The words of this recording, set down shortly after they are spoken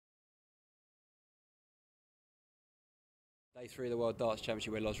Day 3 of the World Darts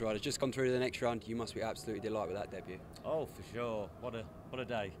Championship where Laurence Ryder just gone through to the next round. You must be absolutely delighted with that debut. Oh, for sure. What a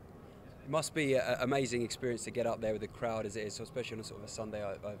day. It must be an amazing experience to get up there with the crowd as it is, so especially on a sort of a Sunday,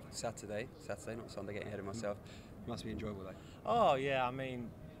 Saturday, not Sunday, getting ahead of myself. It must be enjoyable though. Oh yeah, I mean,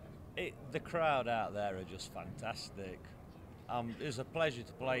 the crowd out there are just fantastic. It was a pleasure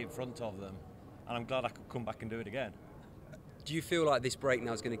to play in front of them, and I'm glad I could come back and do it again. Do you feel like this break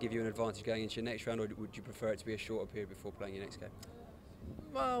now is going to give you an advantage going into your next round, or would you prefer it to be a shorter period before playing your next game?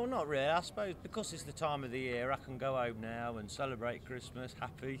 Well, not really. I suppose because it's the time of the year, I can go home now and celebrate Christmas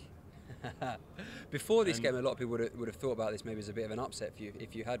happy. Before this game, a lot of people would have thought about this maybe as a bit of an upset for you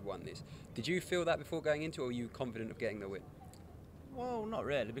if you had won this. Did you feel that before going into it, or were you confident of getting the win? Well, not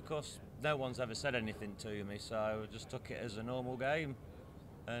really, because no one's ever said anything to me, so I just took it as a normal game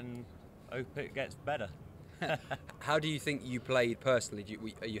and hope it gets better. How do you think you played personally?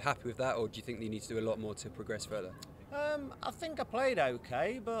 Are you happy with that, or do you think you need to do a lot more to progress further? I think I played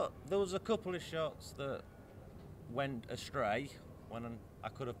okay, but there was a couple of shots that went astray when I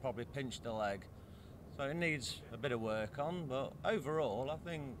could have probably pinched a leg. So it needs a bit of work on, but overall I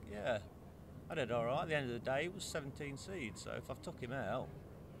think, yeah, I did all right. At the end of the day, it was 17 seeds, so if I've took him out,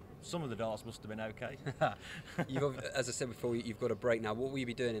 some of the darts must have been okay. As I said before, you've got a break now. What will you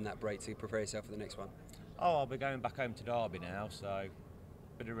be doing in that break to prepare yourself for the next one? Oh, I'll be going back home to Derby now, so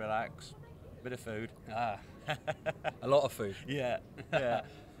bit of relax, bit of food. A lot of food. Yeah. A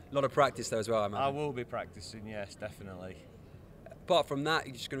lot of practice though as well, I imagine. I will be practicing, yes, definitely. Apart from that,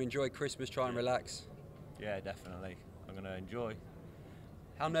 you're just going to enjoy Christmas, try and relax? Yeah, definitely. I'm going to enjoy.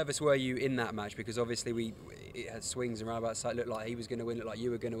 How nervous were you in that match? Because obviously it had swings and roundabouts. It looked like he was going to win, it looked like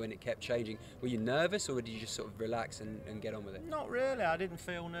you were going to win. It kept changing. Were you nervous, or did you just sort of relax and get on with it? Not really. I didn't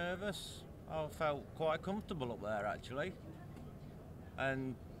feel nervous. I felt quite comfortable up there, actually.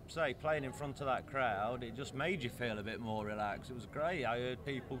 And say, playing in front of that crowd, it just made you feel a bit more relaxed. It was great. I heard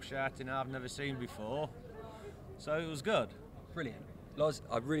people shouting I've never seen before. So it was good. Brilliant. Loz,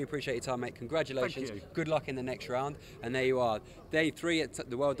 I really appreciate your time, mate. Congratulations. Thank you. Good luck in the next round. And there you are. Day 3 at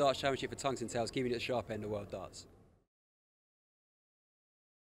the World Darts Championship for Tongues and Tails, keeping it at the sharp end of World Darts.